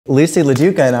Lucy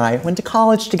LaDuca and I went to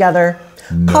college together.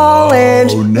 No.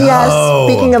 Yes,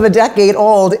 speaking of a decade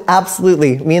old,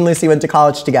 absolutely. Me and Lucy went to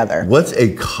college together. What's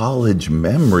a college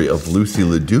memory of Lucy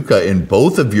LaDuca in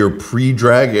both of your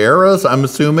pre-drag eras, I'm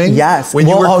assuming? Yes. When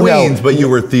you were queens, but you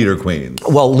were theater queens.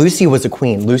 Well, Lucy was a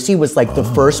queen. Lucy was like the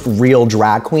first real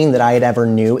drag queen that I had ever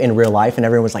knew in real life, and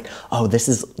everyone was like, oh,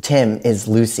 Tim is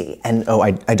Lucy. And oh,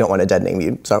 I don't want to dead name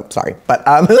you, so sorry. But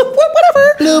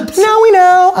whatever. Oops. Now we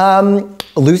know.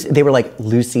 Lucy, they were like,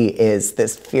 Lucy is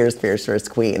this fierce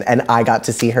queen, and I got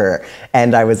to see her,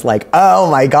 and I was like,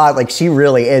 oh my god, like she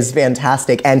really is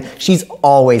fantastic, and she's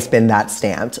always been that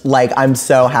stamped. Like, I'm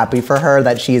so happy for her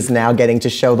that she's now getting to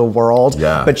show the world.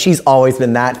 Yeah. But she's always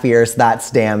been that fierce, that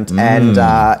stamped, and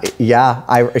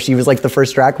she was like the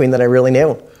first drag queen that I really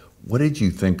knew. What did you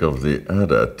think of the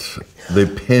edit? The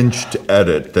pinched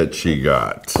edit that she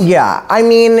got? Yeah, I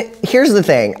mean, here's the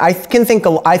thing. I think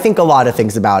a lot of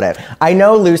things about it. I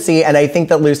know Lucy, and I think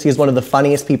that Lucy is one of the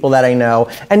funniest people that I know.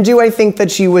 And do I think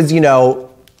that she was, you know,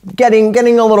 getting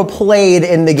a little played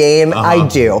in the game? I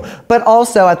do. But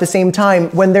also at the same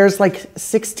time, when there's like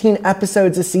 16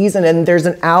 episodes a season and there's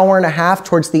an hour and a half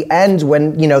towards the end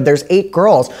when, you know, there's 8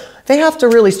 girls, they have to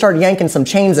really start yanking some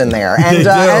chains in there. And,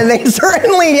 and they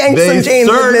certainly yanked some chains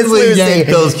with Miss Lucy.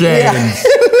 Yanked those chains.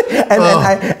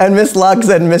 Yeah. And Miss Lux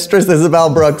and Mistress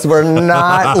Isabel Brooks were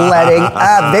not letting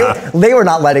up. They were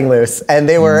not letting loose, and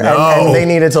they were, and they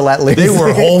needed to let loose. They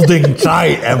were holding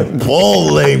tight and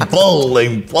pulling.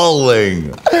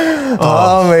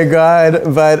 Oh my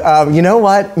God. But you know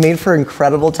what? Made for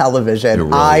incredible television.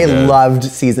 Really I did. loved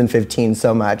season 15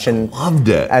 so much. And Loved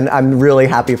it. And I'm really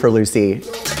happy for Lucy.